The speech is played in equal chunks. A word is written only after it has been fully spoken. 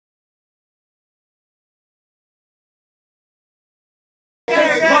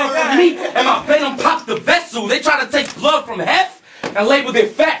Take blood from me and my venom pops the vessel. They try to take blood from Hef and label their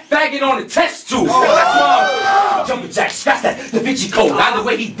fat faggot on the test tube. That's why Jumping Jack, scratch that Da Vinci Code. Either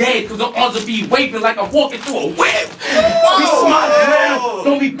way he dead, cause the arms will be waving like I'm walking through a web. Be smart around,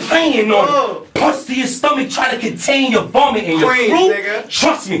 don't be playing on it. Punch to your stomach, try to contain your vomit and your throat.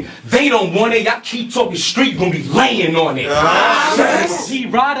 Trust me, they don't want it. Y'all keep talking street, gonna be laying on it. See,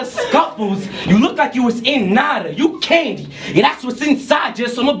 Ryder scuffles, you look like you was in nada. You candy. Yeah, that's what's inside you,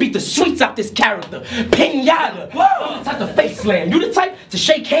 so I'm gonna beat the sweets out this character. Pinata. The type to face slam. You the type to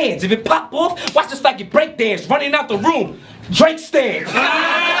shake hands. If it pop off, watch this like you break dance. Running out the room. Drake stands.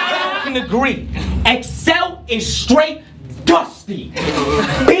 I can agree. XCEL is straight dusty.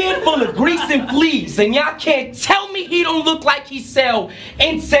 Beard full of grease and fleas. And y'all can't tell me he don't look like he sell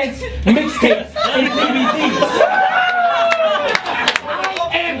incense, mixtapes, and DVDs.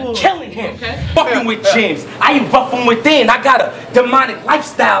 I am killing him. Fucking with Jimz. I ain't rough from within. I got a demonic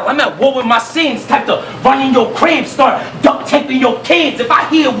lifestyle. I'm at war with my sins. Type to run in your crib, start duct taping your kids. If I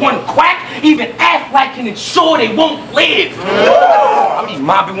hear one quack, even Affleck can ensure they won't live. I be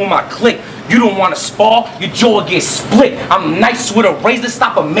mobbing with my clique. You don't want to spar, your jaw gets split. I'm nice with a razor,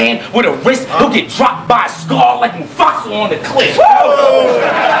 stop a man with a wrist. He'll get dropped by a scar like Mufasa on the cliff.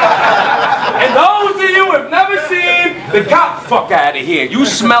 And those of you who have never seen the cop, fuck out of here. You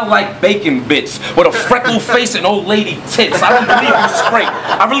smell like bacon bits with a freckled face and old lady tits. I don't believe you straight.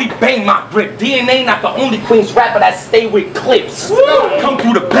 I really bang my grip. DNA not the only Queens rapper that stay with clips. Come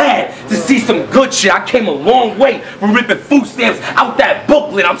through the bad to see some good shit. I came a long way from ripping food stamps out that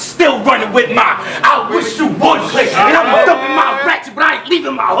booklet. I'm still running with my I wish you would click. And I'm dumping my ratchet, but I ain't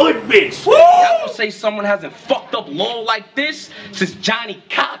leaving my hood, bitch. Y'all gonna say someone hasn't fucked up law like this since Johnny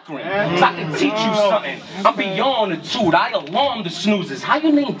Cochran. So I can teach you something. I'm beyond the truth. I alarm the snoozers. How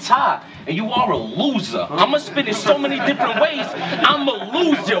you name Ty? And you are a loser. I'ma spin it so many different ways. I'm a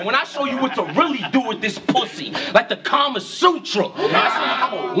loser when I show you what to really do with this pussy. Like the Kama Sutra. That's when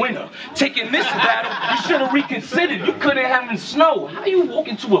I'm a winner. Taking this battle, you should have reconsidered. You couldn't have snow. How you walk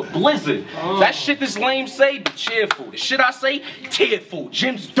into a blizzard? That shit this lame say, be cheerful. The shit I say, tearful.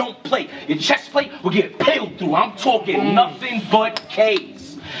 Jimz don't play. Your chest plate will get peeled through. I'm talking nothing but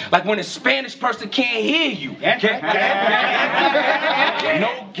K's. Like when a Spanish person can't hear you.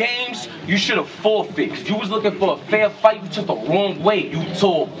 No games, you should have forfeit. Cause you was looking for a fair fight, you took the wrong way. You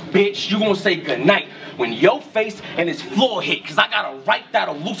tall bitch, you gonna say goodnight when your face and his floor hit. Cause I got a right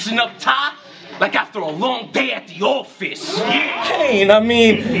that'll loosen up Ty. Like after a long day at the office. Yeah. Kane, I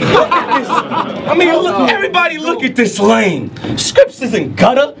mean, look at this. I mean, look, everybody look at this lane. Scripts isn't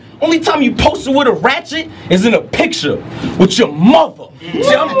gutter. Only time you posted with a ratchet is in a picture with your mother.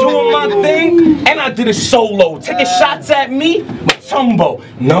 See, I'm doing my thing, and I did it solo. Taking shots at me, Matumbo.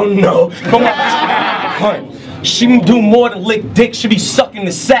 No. Come on, hun. She can do more than lick dick. She be sucking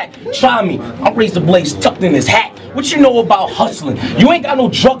the sack. Try me. I'm razor blades tucked in his hat. What you know about hustling? You ain't got no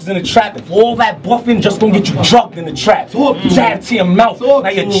drugs in the trap. If all that bluffing just gonna get you drugged in the trap. Jab to your mouth. Now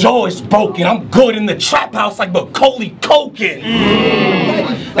your jaw is broken. I'm good in the trap house like Macaulay Culkin.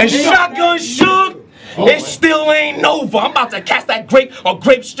 And shotgun shook. It still ain't over. I'm about to cast that grape on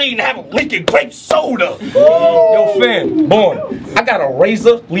Grape Street and have him licking grape soda. Yo, fam, Born, I got a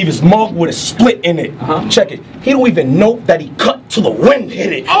razor, leave his mug with a split in it. Check it. He don't even know that he cut till the wind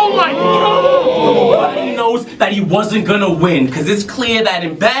hit it. Oh my God! But he knows that he wasn't gonna win, cause it's clear that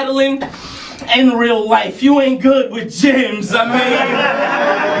in battling, in real life, you ain't good with Jimz. I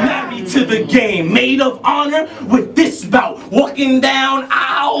mean, married to the game, maid of honor with this bout. Walking down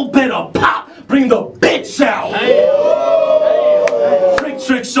aisle, better pop. Bring the bitch out.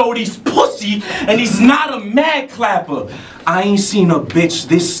 Trick showed he's pussy and he's not a mad clapper. I ain't seen a bitch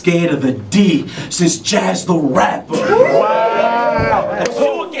this scared of the D since Jazz the Rapper. Wow.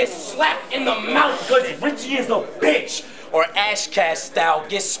 You will get slapped in the mouth cause Richie is a bitch. Or Ashcast style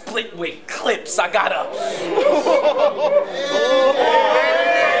get split with clips. I gotta.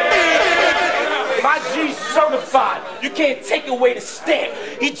 My G's certified. You can't take away the stamp.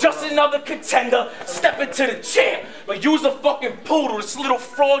 He just another contender, step into the champ. But use a fucking poodle. This little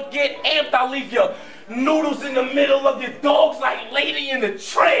fraud get amped. I'll leave your noodles in the middle of your dogs like Lady in the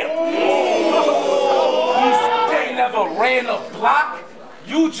Tramp. They never ran a block.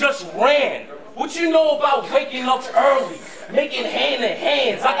 You just ran. What you know about waking up early? Making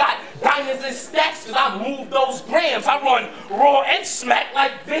hand-in-hands. I got diamonds and stacks cause I move those grams. I run raw and smack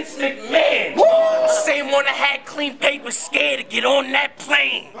like Vince McMahon. Same one that had clean paper, scared to get on that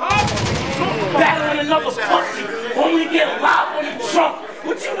plane. Battling another pussy, only get loud when you drunk.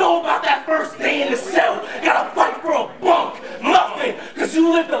 What you know about that first day in the cell? Gotta fight for a bunk. Nothing, cause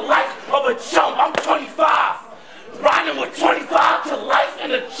you live the life of a chump. I'm 25, riding with 25 to life.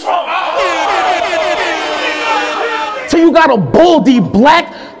 got a baldy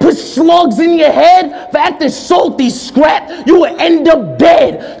black, put slugs in your head for acting salty scrap. You would end up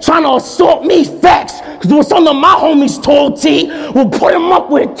dead trying to assault me, facts. Cause when some of my homies told T, we'll put them up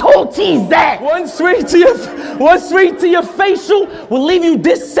where told T's at. One straight to your facial will leave you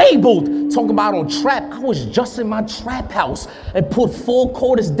disabled. Talk about on trap, I was just in my trap house and put 4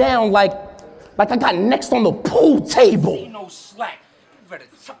 quarters down like I got next on the pool table. Ain't no slack. You better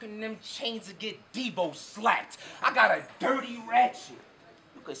tuck in them chains and get Debo slapped. I got a dirty ratchet.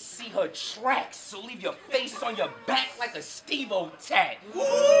 You could see her tracks, so leave your face on your back like a Steve-O tat. Woo!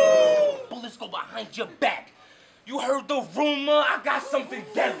 Bullets go behind your back. You heard the rumor, I got something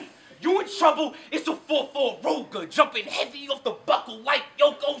deadly. You in trouble, it's a 4-4 Ruger, jumping heavy off the buckle like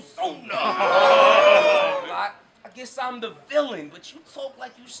Yokozuna. I guess I'm the villain, but you talk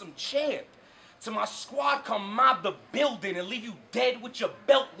like you some champ. Till my squad come mob the building and leave you dead with your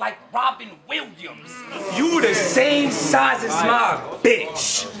belt like Robin Williams. You the same size as my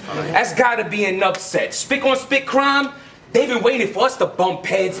bitch. That's gotta be an upset. Spick on spit crime, they've been waiting for us to bump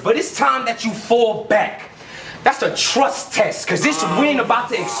heads, but it's time that you fall back. That's a trust test, cause this win about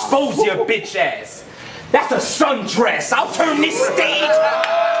to expose your bitch ass. That's a sundress. I'll turn this stage.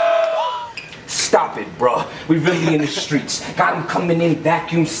 Stop it, bro. We really in the streets. Got him coming in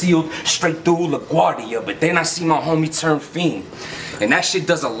vacuum sealed straight through LaGuardia, but then I see my homie turn fiend. And that shit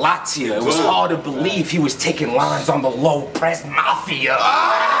does a lot to you. It was hard to believe he was taking lines on the low press mafia.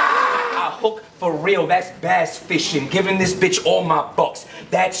 I hook for real, that's bass fishing. Giving this bitch all my bucks.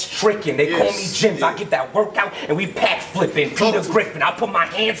 That's tricking. They call me Jimz. I get that workout and we pack flipping. Peter Griffin, I put my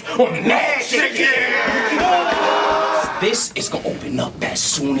hands on mad chicken. This is gonna open up as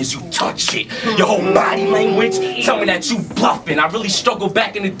soon as you touch it. Your whole body language tell me that you bluffing. I really struggled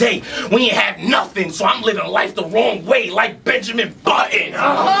back in the day. We ain't have nothing, so I'm living life the wrong way, like Benjamin Button.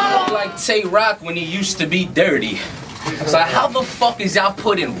 I look like Tay Rock when he used to be dirty. So how the fuck is y'all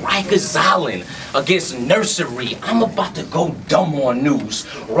putting Rikers Island against Nursery? I'm about to go dumb on news.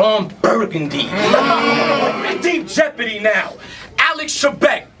 Ron Burgundy. Deep Jeopardy now. Alex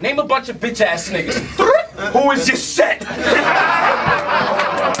Trebek. Name a bunch of bitch ass niggas. Who is your set?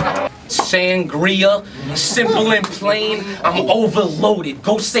 Sangria, simple and plain, I'm overloaded.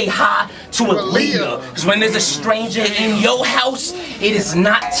 Go say hi to a leader. Cause when there's a stranger in your house, it is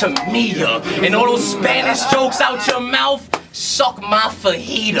not to me. And all those Spanish jokes out your mouth, suck my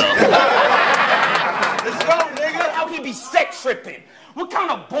fajita. Let's go, nigga. How he be sex tripping? What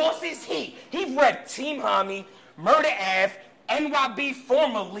kind of boss is he? He read Team Homie, Murder Ave, NYB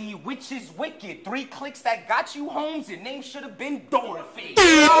formerly, which is wicked. 3 clicks that got you homes, your name should have been Dorothy.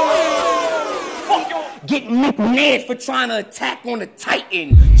 Fuck you. Get McNair for trying to attack on the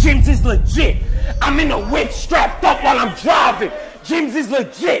Titan. Jimz is legit. I'm in a whip strapped up while I'm driving. Jimz is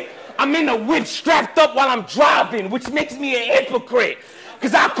legit. I'm in a whip strapped up while I'm driving, which makes me a hypocrite.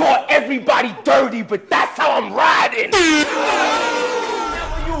 Cause I call everybody dirty, but that's how I'm riding.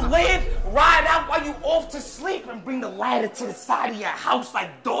 Where you live, ride out while you off to sleep and bring the ladder to the side of your house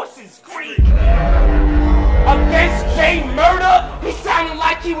like Dawson's Creek. Against Jay Murder, he sounded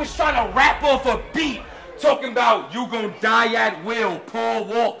like he was trying to rap off a beat. Talking about, you gon' die at will, Paul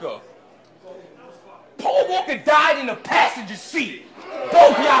Walker. Paul Walker died in the passenger seat.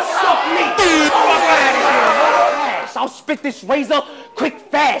 Both y'all suck me. Fuck out of here. I'll spit this razor quick,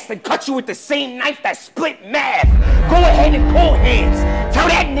 fast, and cut you with the same knife that split math. Go ahead and call hands. Tell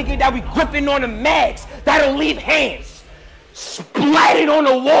that nigga that we gripping on the mags. That'll leave hands splattered on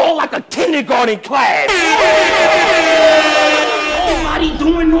the wall like a kindergarten class. Nobody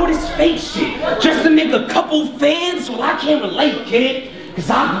doing all this fake shit just to make a couple fans? Well, I can't relate, kid. Cause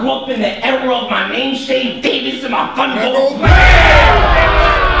I grew up in the era of my name Shane Davis and my gunboat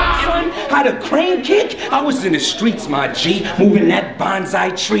son, how the crane kick? I was in the streets, my G, moving that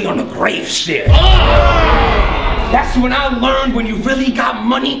bonsai tree on a grave ship. That's when I learned when you really got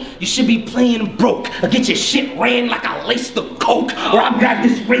money, you should be playing broke. Or get your shit ran like I laced the coke. Or I'll grab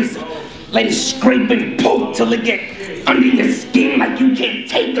this razor, let it scrape and poke till it get under your skin like you can't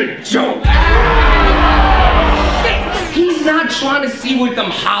take a joke. He's not trying to see what them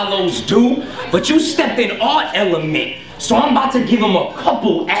hollows do, but you stepped in our element. So I'm about to give him a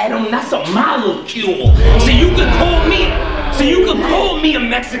couple, Adam, that's a molecule. So you could call me a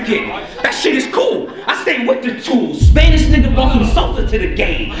Mexican. That shit is cool. I stay with the tools. Spanish nigga brought some salsa to the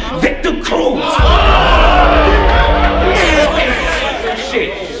game. Victor Cruz.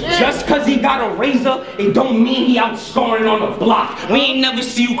 Shit. Just cause he got a razor, it don't mean he out scoring on the block. We ain't never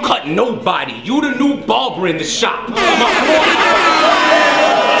see you cut nobody. You the new barber in the shop.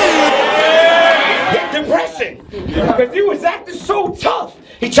 Depressing. Cause you was acting so tough.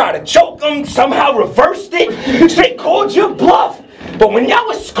 He tried to choke him, somehow reversed it. Straight called your bluff. But when y'all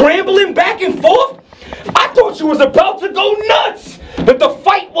was scrambling back and forth, I thought you was about to go nuts. But the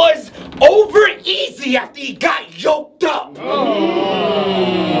fight was over easy after he got yoked up.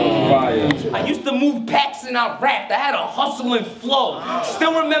 I used to move packs and I rapped. I had a hustle and flow.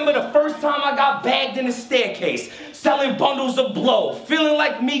 Still remember the first time I got bagged in the staircase, selling bundles of blow, feeling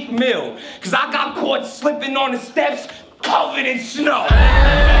like Meek Mill, cause I got caught slipping on the steps, covered in snow.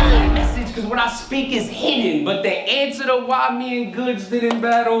 Message, cause what I speak is hidden, but the answer to why me and Goods didn't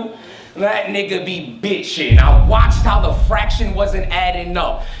battle, that nigga be bitchin'. I watched how the fraction wasn't adding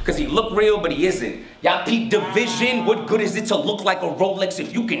up, cause he looked real, but he isn't. Y'all peep division, what good is it to look like a Rolex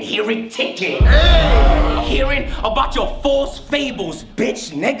if you can hear it ticking? Hearing about your false fables,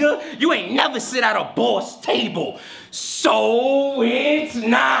 bitch, nigga. You ain't never sit at a boss table. So it's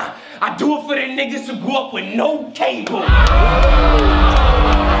nah. I do it for the niggas who grew up with no cable.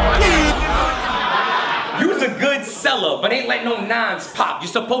 You was a good seller, but ain't let no nines pop.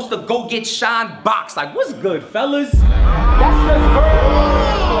 You're supposed to go get Shine Box. Like, what's good, fellas?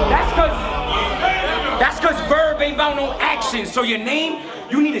 That's cause Verb ain't about no action. So your name,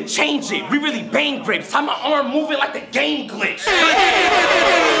 you need to change it. We really bang grips. How my arm moving like the game glitch.